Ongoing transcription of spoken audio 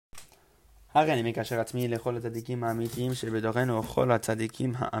הרי אני מקשר עצמי לכל הצדיקים האמיתיים שבדורנו וכל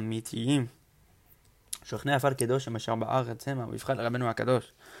הצדיקים האמיתיים. שוכני עפר קדוש אשר בארץ המה ובבחר רבנו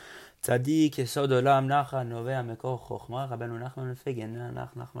הקדוש. צדיק יסוד עולם נחמן נובע מקור חוכמה רבנו נחמן מפגן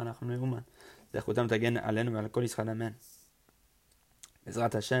נחמן מאומן. זכותם תגן עלינו ועל כל ישראל אמן.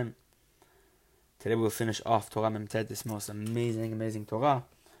 בעזרת השם. Today we'll finish off Torah Memtet, this most amazing Torah.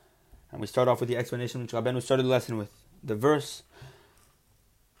 And we start off with the explanation which Rabeinu started the lesson with. The verse,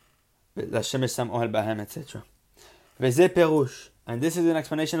 Lashemesh Sam Ohel Bahem, etc. Veze Perush. And this is an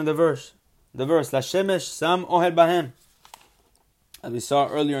explanation of the verse. The verse, Lashemesh Sam Ohel Bahem. As we saw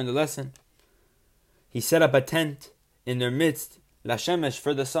earlier in the lesson, he set up a tent in their midst, Lashemesh,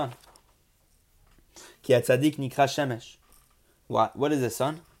 for the sun. Ki HaTzadik Nikra Shemesh. What is the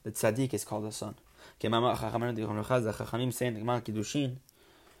sun? The Tzadik is called the sun. כמאמר חכמינו דיברנו לך, זה החכמים saying, נגמר קידושין,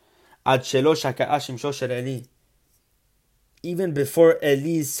 עד שלא שקעה שמשו של אלי. Even before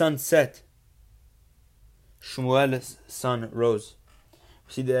Eli's sun set, Shmuel's sun rose.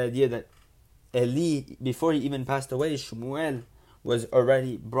 We see the idea that Eli, before he even passed away, Shmuel was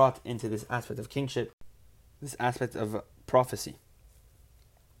already brought into this aspect of kingship, this aspect of prophecy.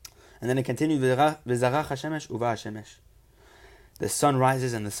 And then it continued, V'zarach HaShemesh uva HaShemesh. The sun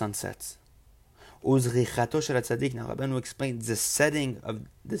rises and the sun sets. Uzrichato shel tzaddik. Now Rabeinu explains the setting of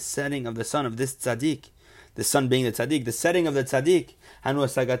the sun of this tzaddik, the sun being the tzaddik, the setting of the tzaddik. Hanu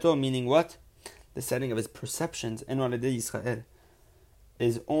asagato, meaning what? The setting of his perceptions. Enu al yedei Yisrael,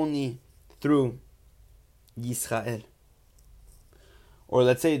 is only through Yisrael. Or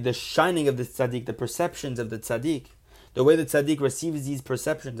let's say the shining of the tzaddik, the perceptions of the tzaddik, the way the tzaddik receives these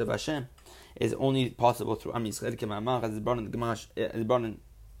perceptions of Hashem, is only possible through Am Yisrael. K'ma'amar, as is brought in the Gemara, is brought in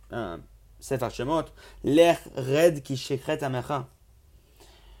Sefer Shemot, Lech red ki shechet amecha.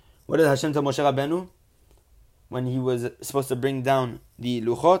 What did Hashem tell Moshe Rabeinu when he was supposed to bring down the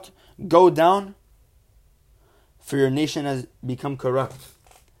luchot? Go down, for your nation has become corrupt.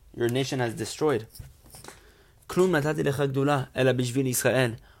 Your nation has destroyed. Klum natati lecha gdula ela bishvil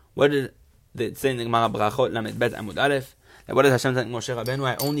Yisrael. What did it say in the Gemara Brachot Lamed Bet Amud Aleph? What did Hashem tell Moshe Rabeinu?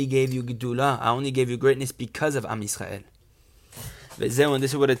 I only gave you gdula, I only gave you greatness because of Am Yisrael. And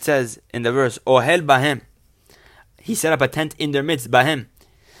this is what it says in the verse. Ohel Bahem. He set up a tent in their midst. Bahem.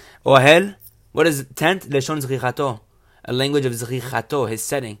 Ohel. What is tent? Leshon Zrichato. A language of Zrichato, his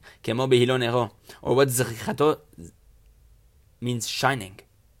setting. Kemo behilo nero. Or what Zrichato means shining.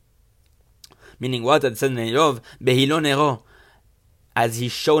 Meaning what? It says in Yov. Behilo nero. As he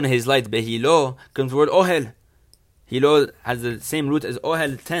shone his light. Behilo comes the word Ohel. Hilo has the same root as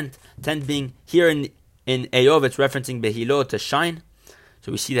Ohel, tent. Tent being here in Eyov, it's referencing Behilo, to shine.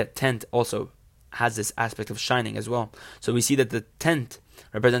 So we see that tent also has this aspect of shining as well. So we see that the tent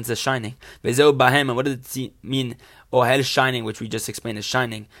represents the shining. Vezeu Bahem, and what does it mean? Ohel, shining, which we just explained is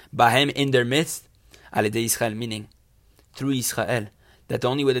shining. Bahem, in their midst. Alidei Yisrael, meaning through Yisrael. That the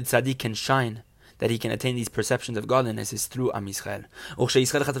only way that Tzaddik can shine, that he can attain these perceptions of godliness, is through Am Yisrael.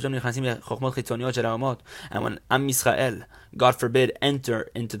 And when Am Yisrael, God forbid,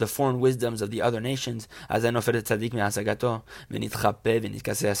 enter into the foreign wisdoms of the other nations, then the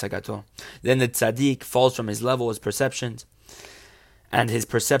tzaddik falls from his level, his perceptions, and his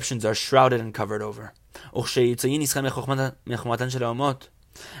perceptions are shrouded and covered over.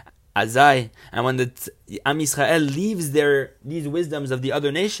 Azai, and when the Am Yisrael leaves these wisdoms of the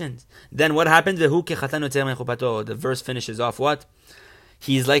other nations, then what happens? The verse finishes off what?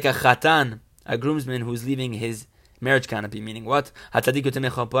 He's like a chatan, a groomsman who's leaving his marriage canopy. Meaning what? That the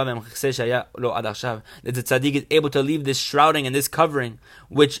tzaddik is able to leave this shrouding and this covering,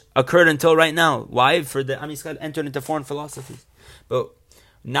 which occurred until right now. Why? For the Am Yisrael entered into foreign philosophies. But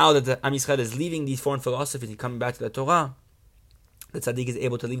now that the Am Yisrael is leaving these foreign philosophies and coming back to the Torah, the tzaddik is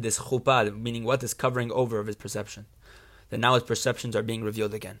able to leave this chuppah, meaning what is covering over of his perception. That now his perceptions are being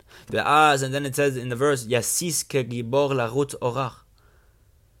revealed again. And then it says in the verse, Yasis ke gibor larut orach.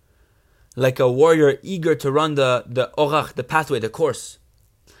 Like a warrior eager to run the orach, the pathway, the course.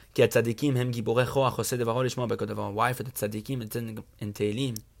 Ki tzaddikim hem giborei choach oseh devaro lishmo bekodavar. Why? For the tzaddikim, it's in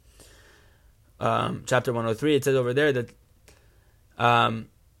Tehillim. Chapter 103, it says over there that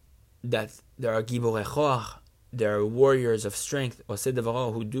there are giborei choach, there are warriors of strength,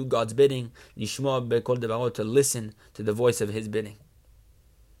 who do God's bidding, to listen to the voice of His bidding.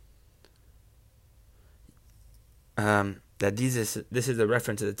 That this is a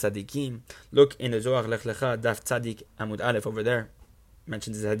reference to the tzaddikim. Look in the Zohar Lech Lecha, Daf Tzadik Amud Aleph over there.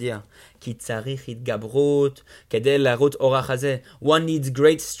 Mentions this idea. Ki tzarich hitgabrut kedei larut orach hazeh. One needs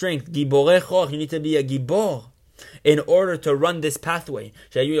great strength. Giborei choch. You need to be a gibor in order to run this pathway.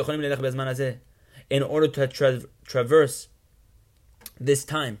 Shayu yocholim lelech bezman hazeh. In order to traverse this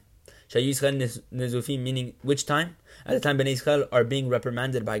time. Meaning, which time? At the time Bnei Israel are being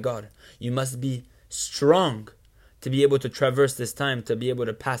reprimanded by God. You must be strong to be able to traverse this time, to be able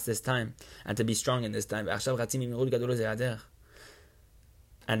to pass this time, and to be strong in this time.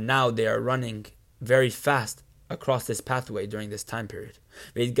 And now they are running very fast across this pathway during this time period.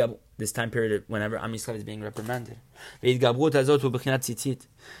 This time period whenever Am Yisrael is being reprimanded.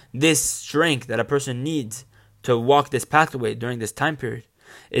 This strength that a person needs to walk this pathway during this time period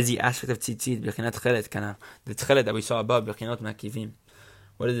is the aspect of Tzizit, the Tchelet that we saw above,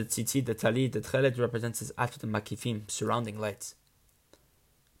 What is the Tzizit, the Tallit, the Tallit represents this aspect of makifim, surrounding lights.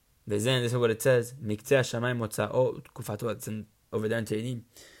 This is what it says. It's over there in Tehillim.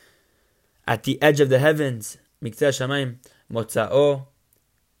 At the edge of the heavens, motza'o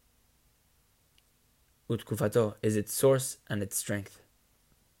utkufato is its source and its strength.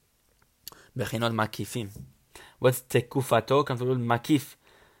 Bechinot makifim. What's tekufato? Comes from the word makif,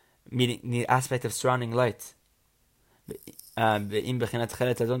 meaning the aspect of surrounding light. And with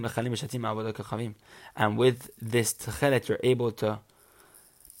this tchelet, you're able to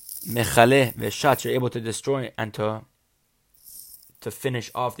mechale v'shat, you're able to destroy and to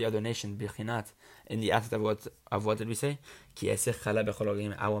finish off the other nation. Bichinat, in the aspect of what did we say? I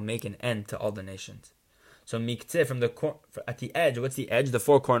will make an end to all the nations. So miktzeh from at the edge. What's the edge? The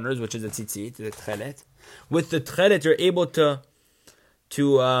four corners, which is the tzitzit, the tchelet. With the tchelet, you're able to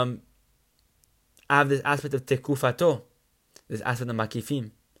have this aspect of tekufato, this aspect of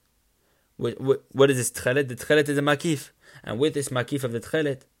makifim. What is this tchelet? The tchelet is a makif, and with this makif of the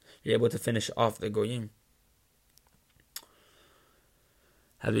tchelet, you're able to finish off the goyim.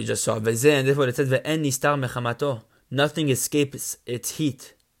 As we just saw, and this is what it says: "Ve'en nistar mechamato." Nothing escapes its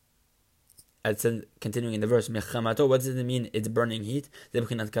heat. As it says, continuing in the verse, mechamato. What does it mean? It's burning heat. This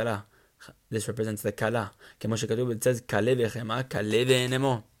represents the kala. It says, "Kale v'chema, kale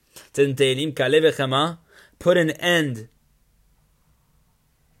ve'enemo." It says in Tehillim, "Kale v'chema," put an end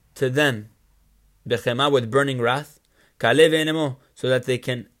to them, bechema, with burning wrath, kale ve'enemo, so that they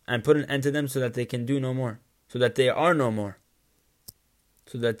can, and put an end to them so that they can do no more, so that they are no more,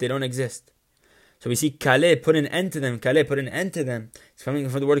 so that they don't exist. So we see kale, put an end to them, kale, put an end to them. It's coming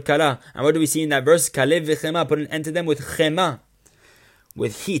from the word kala. And what do we see in that verse? Kale v'chema, put an end to them with chema,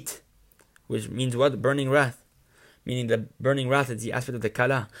 with heat, which means what? Burning wrath. Meaning the burning wrath is the aspect of the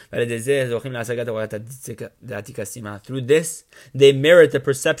kala. Through this, they merit the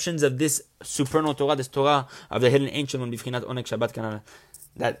perceptions of this supernal Torah, this Torah of the hidden ancient one,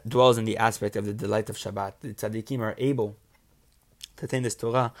 that dwells in the aspect of the delight of Shabbat. The tzaddikim are able to attain this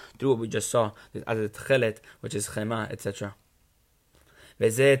Torah through what we just saw, as the tchelet, which is chema, etc.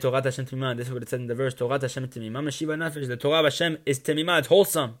 This is what it says in the verse, Torah Hashem temima, meshiva nafesh. The Torah of Hashem is temima, it's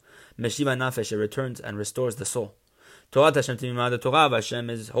wholesome. Meshiva nafesh, it returns and restores the soul. Torah Hashem temima, the Torah of Hashem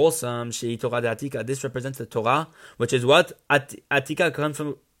is wholesome. Shei Torah de Atika. This represents the Torah, which is what? Atika comes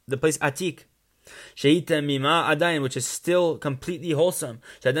from the place Atik. Shei temima adayin, which is still completely wholesome.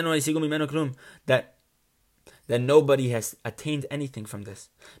 That nobody has attained anything from this.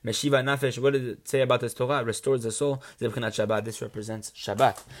 Meshiva nafesh, what did it say about this Torah? It restores the soul. Shabbat. This represents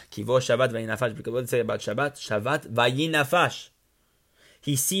Shabbat. Kivo Shabbat vayinafash. Because what did it say about Shabbat? Shabbat vayinafash.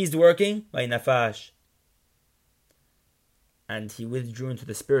 He ceased working, vayinafash. And he withdrew into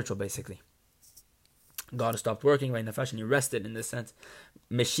the spiritual, basically. God stopped working, vayinafash, and he rested in this sense.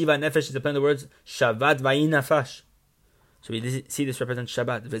 Meshiva nefesh is upon the words Shabbat vayinafash. So we see this represents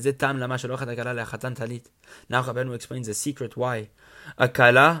Shabbat. Now Rabeinu explains the secret why a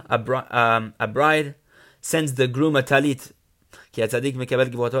kala, a bride, sends the groom a Tallit. For the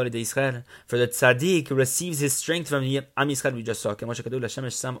tzaddik receives his strength from the Am Yisrael we just saw. As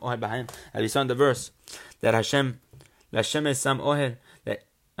we saw in the verse, that Hashem is Sam Ohel,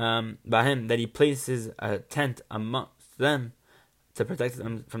 that he places a tent amongst them to protect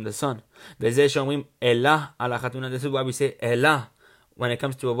them from the sun. This is why we say Elah when it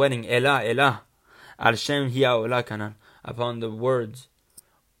comes to a wedding. Elah. Al Shem hiya olah kanan. Upon the words,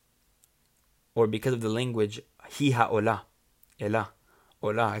 or because of the language, hi ha'olah. Elah.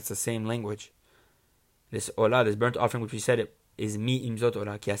 Olah, it's the same language. This olah, this burnt offering which we said it is mi imzot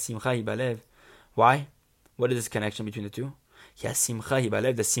olah. Ki simcha hi balev. Why? What is this connection between the two? The simcha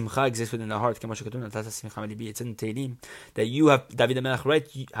exists within the heart. It's in Tehillim that you have, David HaMelech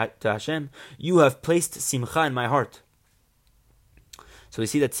writes to Hashem, you have placed simcha in my heart. So we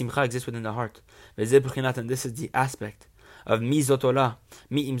see that simcha exists within the heart. And this is the aspect of mi zotolah,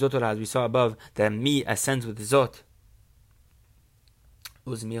 mi im zotolah, as we saw above, that mi ascends with zot.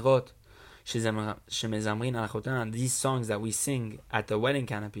 Uzmirot. These songs that we sing at the wedding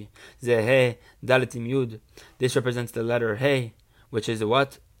canopy. This represents the letter Hey, which is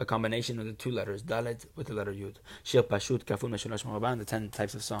what? a combination of the two letters, Dalet with the letter Yud. Shir Pashut, Kafun, Meshulash, Maraban, the 10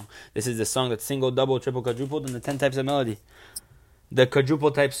 types of song. This is the song that's single, double, triple, quadrupled, and the 10 types of melody. The quadruple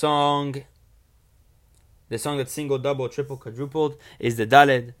type song, the song that's single, double, triple, quadrupled, is the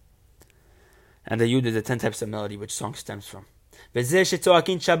Dalet. And the Yud is the 10 types of melody which song stems from.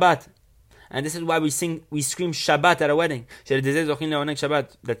 Shabbat. And this is why we scream Shabbat at a wedding.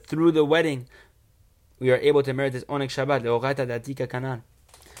 That through the wedding, we are able to merit this Oneg Shabbat,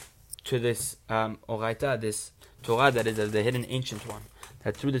 to this Oraita, this Torah that is the hidden ancient one.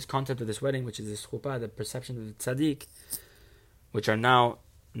 That through this concept of this wedding, which is this chuppah, the perception of the tzaddik, which are now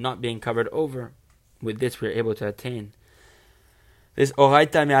not being covered over, with this we are able to attain this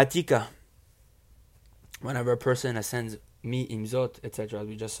Oraita Me'atika. Whenever a person ascends mi imzot, etc., as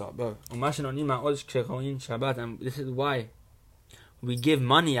we just saw above. And this is why we give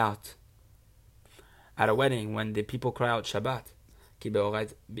money out at a wedding when the people cry out Shabbat.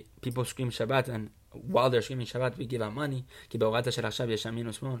 People scream Shabbat, and while they're screaming Shabbat, we give out money. Because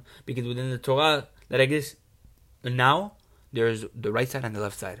within the Torah that exists now, there's the right side and the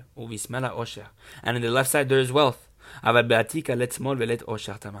left side. And in the left side, there is wealth. But in the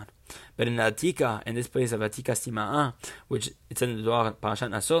Atika, in this place of Atika Sima'a, which it says in the Zohar, Parashat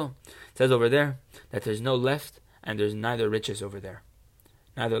Naso, it says over there that there's no left and there's neither riches over there.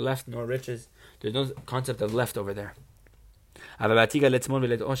 Neither left nor riches. There's no concept of left over there. And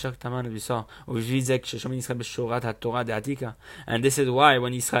this is why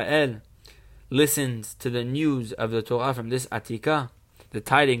when Israel listens to the news of the Torah from this Atika, the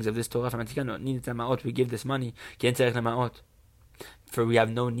tidings of this Torah from Atika, we give this money, for we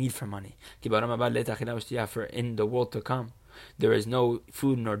have no need for money. For in the world to come, there is no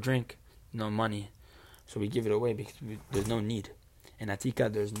food nor drink, no money. So we give it away because there's no need. In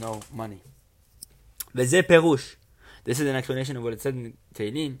Atika, there's no money. This is an explanation of what it said in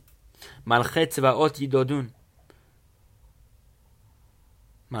Tehillim. Malchet tzvaot yidodun.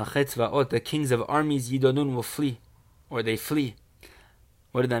 Malchet tzvaot, the kings of armies, yidodun, will flee, or they flee.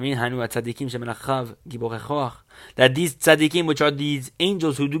 What did that mean? That these tzaddikim, which are these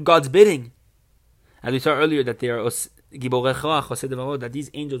angels who do God's bidding, as we saw earlier, that they are that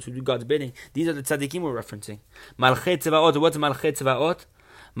these angels who do God's bidding, these are the tzaddikim we're referencing. Malchet tzvaot. What's Malchet tzvaot?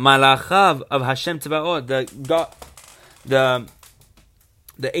 Malachav of Hashem tzvaot,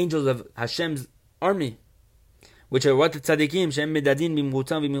 the angels of Hashem's army, which are what the tzaddikim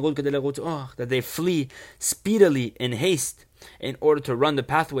that they flee speedily in haste in order to run the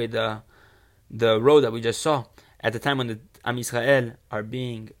pathway, the road that we just saw at the time when the Am Yisrael are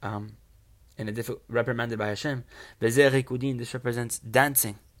being reprimanded by Hashem. This represents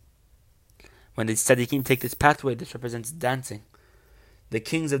dancing. When the tzaddikim take this pathway, this represents dancing. The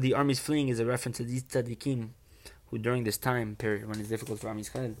kings of the armies fleeing is a reference to these tzaddikim who during this time period when it's difficult for Am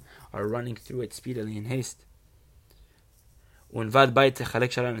Yisrael are running through it speedily in haste. Unvad bayit techalek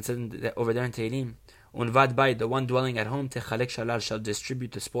shalal, it says over there in Tehillim, Unvad bayit, the one dwelling at home, techalek shalal, shall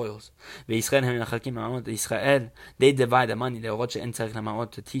distribute the spoils. Israel, they divide the money,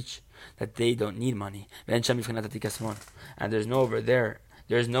 to teach that they don't need money. And there's no over there,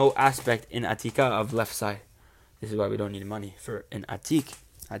 there's no aspect in Atika of left side. This is why we don't need money. For in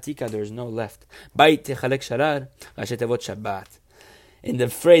Atika, there's no left. Bayit techalek shalal, rashetevot Shabbat. In the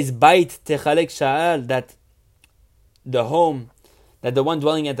phrase bayit techalek shalal, that the home, that the one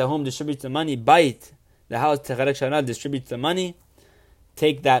dwelling at the home distributes the money, bayit, the house, techalek shalal, distributes the money.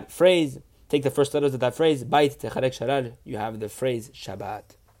 Take that phrase, take the first letters of that phrase, bayit techalek shalal, you have the phrase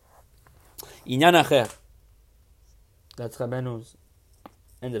Shabbat. Inyan acher. That's Rabeinu's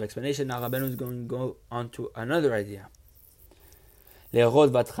end of explanation. Now Rabeinu is going to go on to another idea. Why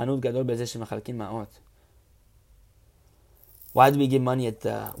do we give money at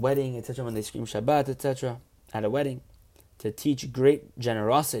the wedding, etc., when they scream Shabbat, etc., at a wedding? To teach great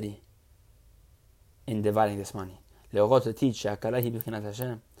generosity in dividing this money. To teach to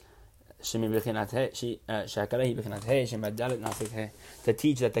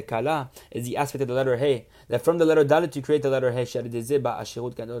teach that the kala is the aspect of the letter Hey, that from the letter Dalit you create the letter Hey,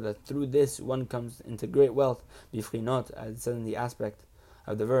 that through this one comes into great wealth, as it says in the aspect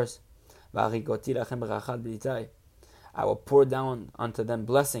of the verse, I will pour down unto them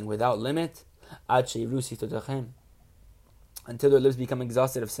blessing without limit, until their lips become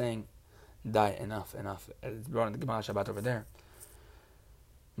exhausted of saying, die, enough. It's brought in the Gemara Shabbat over there.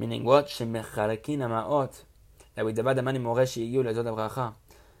 Meaning what? That we divide the money.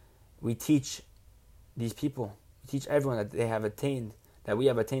 We teach these people, we teach everyone that they have attained, that we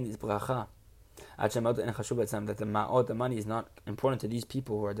have attained this bracha. That the ma'ot, the money, is not important to these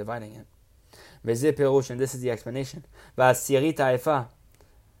people who are dividing it. And this is the explanation.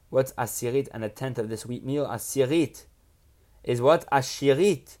 What's asirit and a tenth of this wheat meal? Asirit is what?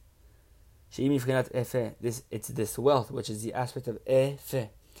 Ashirit. It's this wealth, which is the aspect of efe.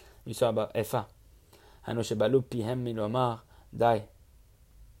 We saw about efa.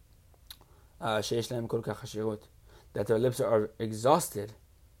 That their lips are exhausted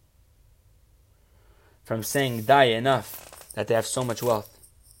from saying die enough, that they have so much wealth.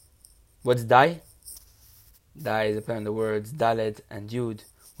 What's die? Die is a play on the words Dalet and Yud,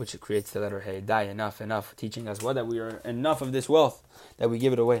 which creates the letter Hey. Die, enough, teaching us what? That we are enough of this wealth, that we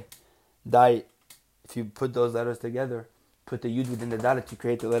give it away. Die, if you put those letters together, put the Yud within the Dalet to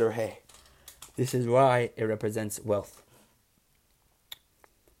create the letter Hey. This is why it represents wealth.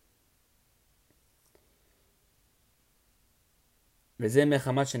 This is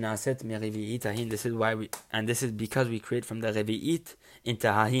why this is because we create from the Revi'it into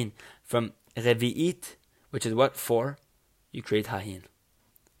Hahin. From Revi'it, which is what? 4, you create Hahin.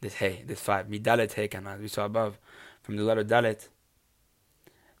 This Hey, this 5. Midalet Hey Kaman. We saw above, from the letter Dalet,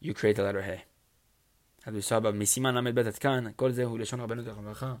 you create the letter Hey. As we saw above, Misiman Lamed Bet Atkan, Kol Zehu Leshon Rabeinu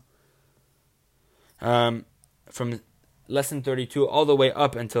Techavacha. From lesson 32 all the way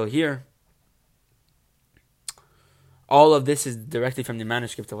up until here, all of this is directly from the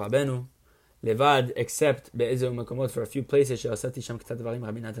manuscript of Rabeinu. Levad, except be'ezer u'makomot, for a few places, she'asati sham k'tat dvarim,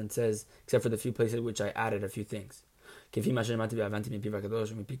 Rabbi Natan says, except for the few places which I added a few things. According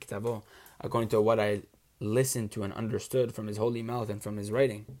to what I listened to and understood from his holy mouth and from his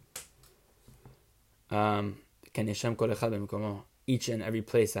writing. Each and every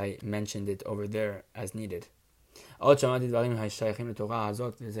place I mentioned it over there as needed.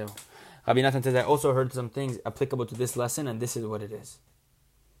 Rabbi Natan says, I also heard some things applicable to this lesson, and this is what it is.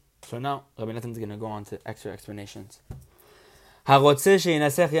 So now, Rabbi Natan is going to go on to extra explanations. One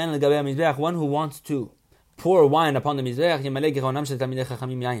who wants to pour wine upon the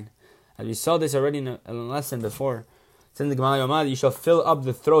mizbeach, as we saw this already in a lesson before, you shall fill up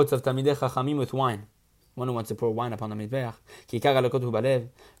the throats of Talmidei Chachamim with wine. One who wants to pour wine upon the mizbeach,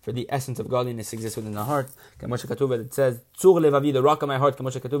 for the essence of godliness exists within the heart. It says, the rock of my heart, and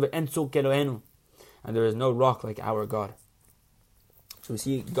there is no rock like our God. So we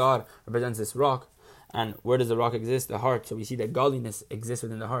see God represents this rock, and where does the rock exist? The heart. So we see that godliness exists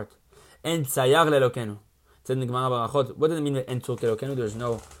within the heart. What does it mean that there's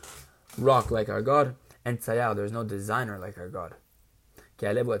no rock like our God? There's no designer like our God.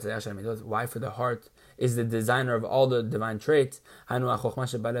 Why? For the heart is the designer of all the divine traits. What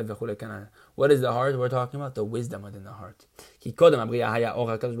is the heart? We're talking about the wisdom within the heart.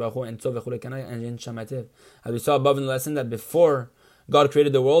 As we saw above in the lesson, that before God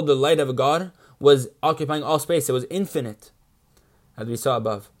created the world, the light of God was occupying all space. It was infinite. As we saw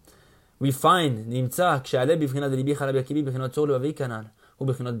above, we find we find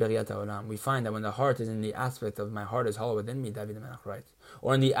that when the heart is in the aspect of my heart is hollow within me, David Melech writes,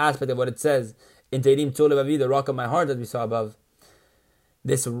 or in the aspect of what it says in Teirim Tzol Levavi, the rock of my heart, that we saw above,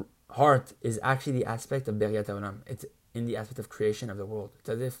 this heart is actually the aspect of Beriat Haolam. It's in the aspect of creation of the world. It's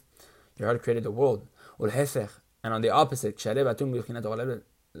as if your heart created the world. And on the opposite, and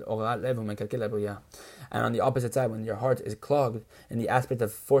on the opposite side, when your heart is clogged in the aspect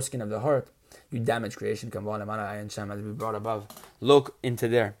of foreskin of the heart, you damage creation, as we brought above. Look into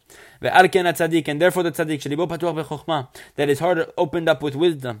there. And therefore the tzaddik, that his heart opened up with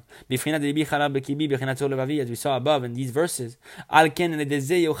wisdom, as we saw above in these verses.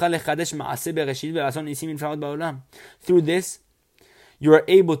 Through this, you are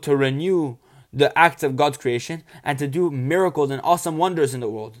able to renew the acts of God's creation and to do miracles and awesome wonders in the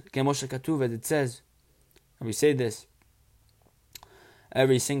world. As it says, and we say this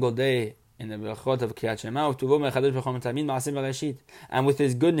every single day in the Berachot of Kriyat Shema, and with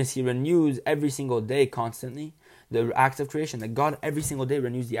His goodness He renews every single day constantly the acts of creation. That God every single day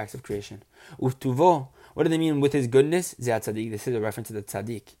renews the acts of creation. What do they mean with His goodness? This is a reference to the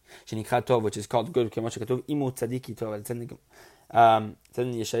tzaddik, which is called good.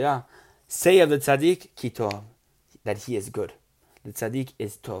 Say of the tzaddik, ki tov, that he is good. The tzaddik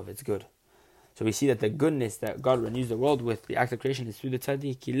is tov, it's good. So we see that the goodness that God renews the world with, the act of creation, is through the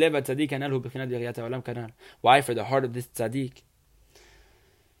tzaddik. Why? For the heart of this tzaddik,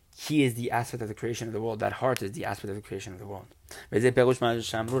 he is the aspect of the creation of the world. That heart is the aspect of the creation of the world. This is the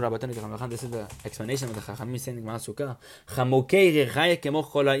explanation of the Chachamim saying in Gemara Sukkah.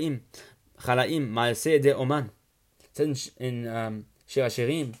 It says in Shir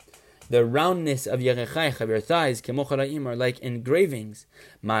HaShirim, the roundness of Yerechayach, of your thighs, are like engravings.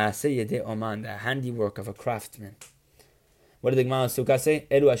 Ma'aseh yedei oman, the handiwork of a craftsman. What did the Gemara Sukkah say?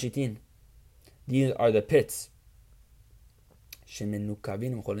 Elu ashitin. These are the pits.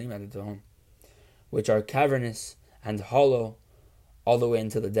 which are cavernous and hollow all the way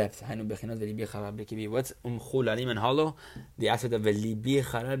into the depth. What's umchulalim and hollow? The aspect of velibi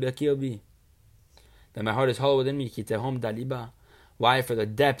charal b'kiobi. That my heart is hollow within me. Kitehom daliba. Why? For the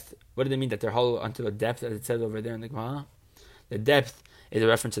depth. What does it mean that they're hollow unto the depth, as it says over there in the Gemara? The depth is a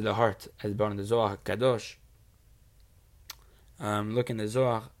reference to the heart, as brought in the Zohar Kadosh. Look in the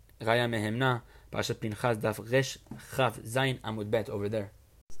Zohar, Raya Mehemna, Parashat Pinchas, Daf Resh Chav Zayin Amud Bet over there.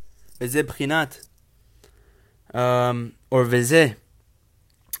 Veze b'chinat, or veze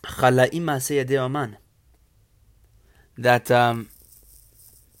chalaim maaseh yadei oman. That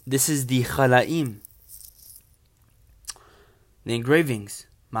this is the chalaim, the engravings,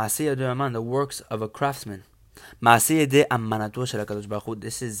 maaseh yadei oman, the works of a craftsman. Maaseh yadei amanato shel HaKadosh Baruch Hu.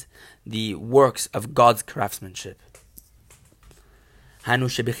 This is the works of God's craftsmanship. Hanu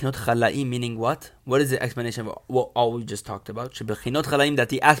shebechinot chalaim, meaning what? What is the explanation of all we just talked about? Shebechinot chalaim, that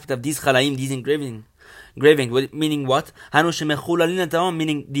the aspect of these chalaim, these engraving, meaning what? Hanu shemechulalin atahom,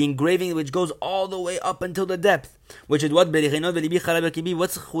 meaning the engraving which goes all the way up until the depth, which is what? Berichinot velibi chalal b'kibi.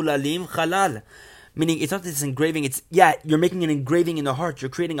 What's chulalim? Chalal. Meaning it's not this engraving, it's, you're making an engraving in the heart. You're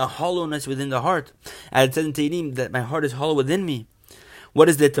creating a hollowness within the heart. As it says in Tehillim, that my heart is hollow within me. What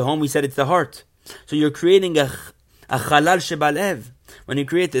is the tahom? We said it's the heart. So you're creating a chalal shebalev. When you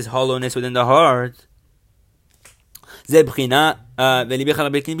create this hollowness within the heart, this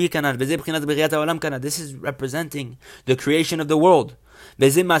is representing the creation of the world.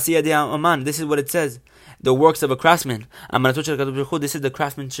 This is what it says. The works of a craftsman. This is the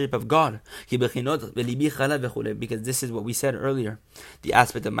craftsmanship of God. Because this is what we said earlier. The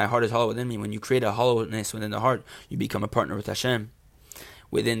aspect of my heart is hollow within me. When you create a hollowness within the heart, you become a partner with Hashem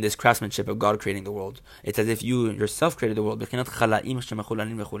within this craftsmanship of God creating the world. It's as if you yourself created the world. As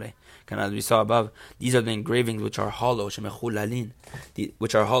we saw above, these are the engravings which are hollow, which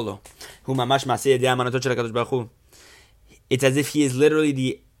are hollow. It's as if he is literally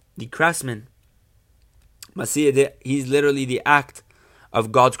the craftsman. He's literally the act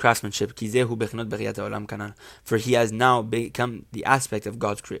of God's craftsmanship. For he has now become the aspect of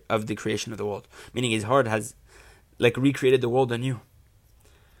of the creation of the world. Meaning his heart has recreated the world anew.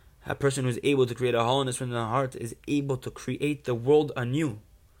 A person who is able to create a hollowness within the heart is able to create the world anew.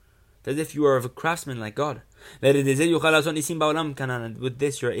 As if you are a craftsman like God. With this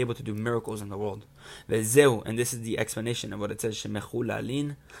you are able to do miracles in the world. And this is the explanation of what it says.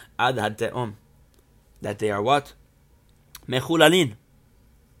 That they are what? Mechulalin.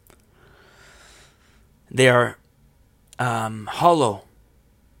 They are hollow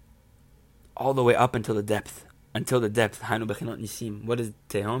all the way up until the depth. Until the depth. What is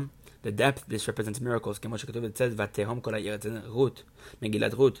tehom? The depth. This represents miracles. It says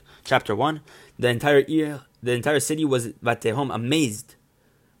Megillat Ruth, chapter 1. The entire city was vatehom, amazed.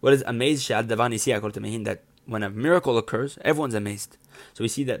 What is amazed? That when a miracle occurs, everyone's amazed. So we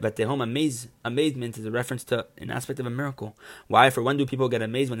see that vatehom, amazement is a reference to an aspect of a miracle. Why? For when do people get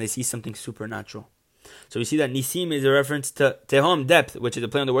amazed? When they see something supernatural. So we see that nisim is a reference to tehom, depth, which is a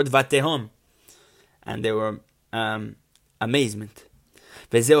play on the word vatehom. And they were amazement.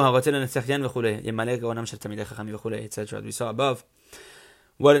 Etc. We saw above.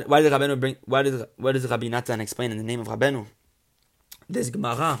 Why does Rabbi Natan explain in the name of Rabeinu? This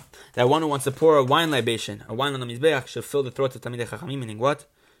Gemara, that one who wants to pour a wine libation, a wine on the Mizbeach, should fill the throats of Talmidei Chachamim, meaning what?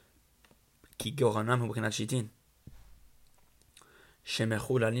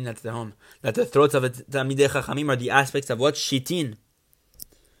 That the throats of Talmidei Chachamim are the aspects of what? Shitin.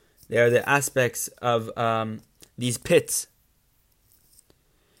 They are the aspects of these pits,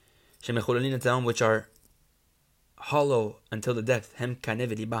 which are hollow until the depth.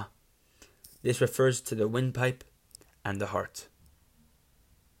 This refers to the windpipe and the heart.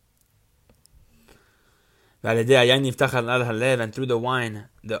 And through the wine,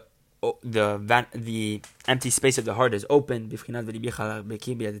 the empty space of the heart is opened. As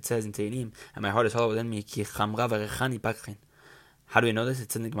it says in Tehillim, and my heart is hollow within me. How do we know this?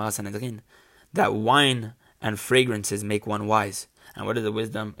 It's in the Gemara Sanhedrin. That wine and fragrances make one wise. And where does the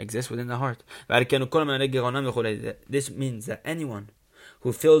wisdom exist? Within the heart. This means that anyone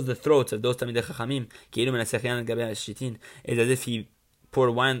who fills the throats of those Talmidei Chachamim is as if he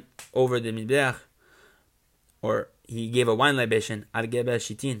poured wine over the Mizbeach, or he gave a wine libation al gebe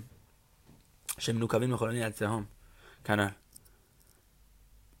shitin,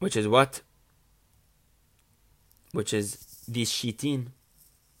 which is what? Which is these shitin,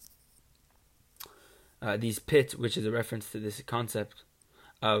 these pits, which is a reference to this concept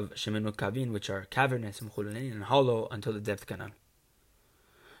of shemenu kavin, which are cavernous and hollow until the depth canal.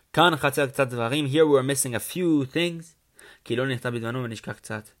 Here we are missing a few things. Because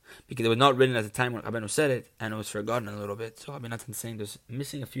it was not written at the time when Rabeinu said it, and it was forgotten a little bit. So Rabeinu is saying there's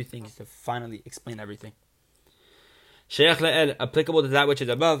missing a few things to finally explain everything. Sheikh le'el, applicable to that which is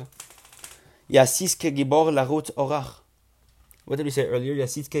above. Yasis ke gibor larut orach. What did we say earlier?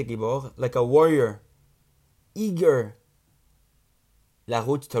 Yasis ke gibor, like a warrior, eager.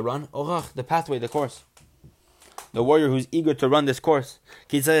 Larut, to run. Orach, the pathway, the course. The warrior who's eager to run this course.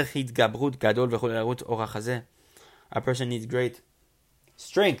 A person needs great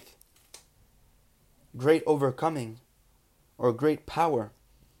strength, great overcoming, or great power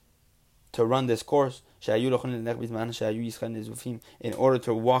to run this course in order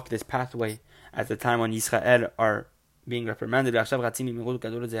to walk this pathway at the time when Yisrael are being reprimanded. And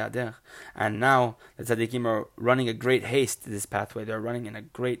now the tzaddikim are running a great haste to this pathway. They're running in a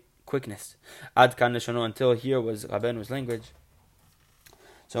great quickness. Ad kan leshono, until here was Rabeinu's language.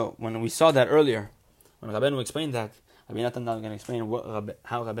 So when we saw that earlier, when Rabeinu explained that, Rabbi Natan now is going to explain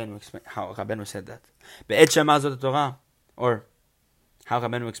how Rabeinu said that. Be'et shema zot Torah, or how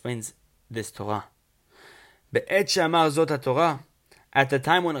Rabeinu explains this Torah. Be'et shema zot Torah, at the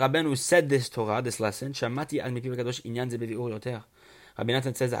time when Rabeinu said this Torah, this lesson, Shamati al mipiv kadosh inyan ze bevi'ur yoter. Rabbi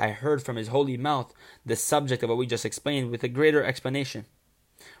Natan says, I heard from his holy mouth the subject of what we just explained with a greater explanation,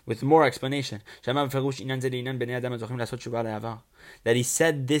 with more explanation. That he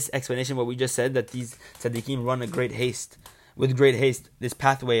said this explanation, what we just said, that these tzaddikim run with great haste, this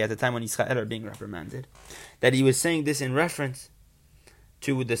pathway at the time when Yisrael are being reprimanded. That he was saying this in reference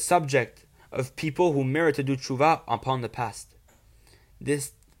to the subject of people who merit to do tshuva upon the past.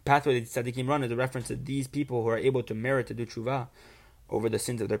 This pathway that the tzaddikim run is a reference to these people who are able to merit to do tshuva over the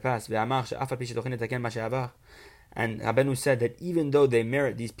sins of their past. And Rabeinu said that even though they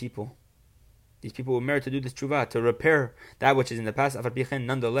merit, these people who merit to do this tshuva, to repair that which is in the past,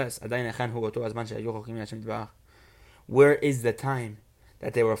 nonetheless, where is the time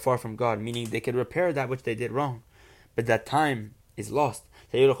that they were far from God? Meaning they could repair that which they did wrong, but that time is lost.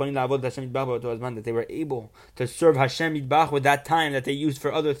 That they were able to serve Hashem Yitbarach with that time that they used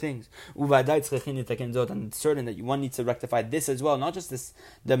for other things. And it's certain that one needs to rectify this as well, not just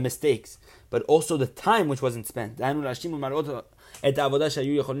the mistakes, but also the time which wasn't spent. Meaning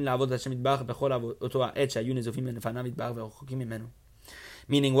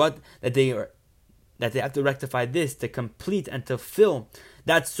what? That they have to rectify this to complete and to fill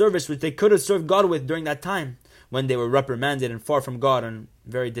that service which they could have served God with during that time when they were reprimanded and far from God and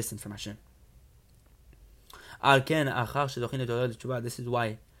very distant from Hashem. This is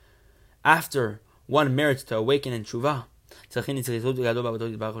why after one merits to awaken in tshuva,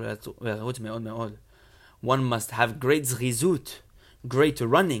 one must have great zrizut, great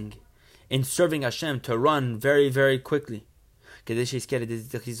running in serving Hashem, to run very, very quickly. Meaning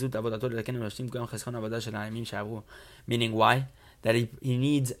why? That he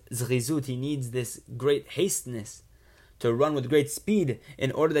needs zrizut, he needs this great hasteness to run with great speed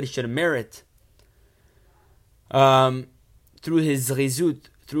in order that he should merit through his zrizut,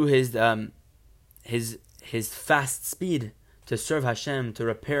 through his fast speed to serve Hashem, to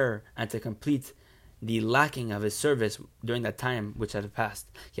repair and to complete the lacking of his service during that time which had passed.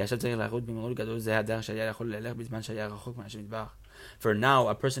 For now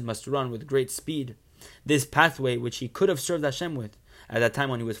a person must run with great speed this pathway which he could have served Hashem with at that time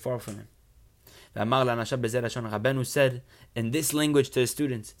when he was far from him. Rabeinu said in this language to his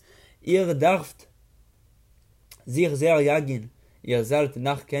students, Ihr darft sich sehr jagen, ihr sollt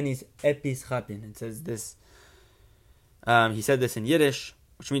nach Kennis epis chapin. It says this. He said this in Yiddish,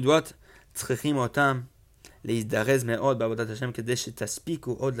 which means what? צריכים אותם להזדרז מאוד בעבודת השם כדי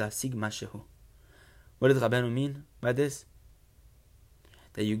שתספיקו עוד להשיג משהו. What does Rabeinu mean by this?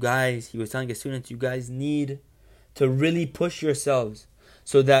 That you guys, he was telling his students, you guys need to really push yourselves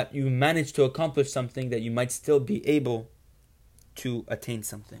so that you manage to accomplish something, that you might still be able to attain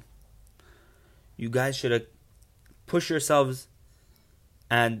something. You guys should push yourselves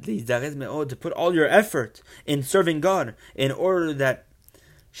and to put all your effort in serving God in order that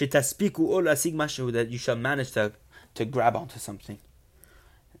that you shall manage to grab onto something.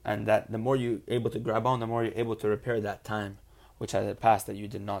 And that the more you're able to grab on, the more you're able to repair that time which had passed that you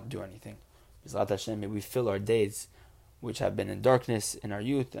did not do anything. B'ezrat Hashem, may we fill our days which have been in darkness in our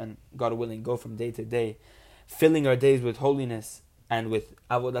youth, and God willing, go from day to day, filling our days with holiness and with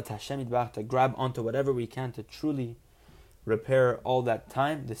avodat Hashem Yitbarach, to grab onto whatever we can to truly repair all that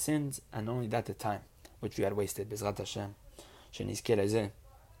time, the sins, and only that the time which we had wasted. B'ezrat Hashem, shenizkeh lezeh.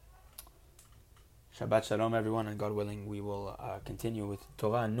 Shabbat Shalom, everyone, and God willing, we will continue with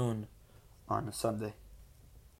Torah Nun on Sunday.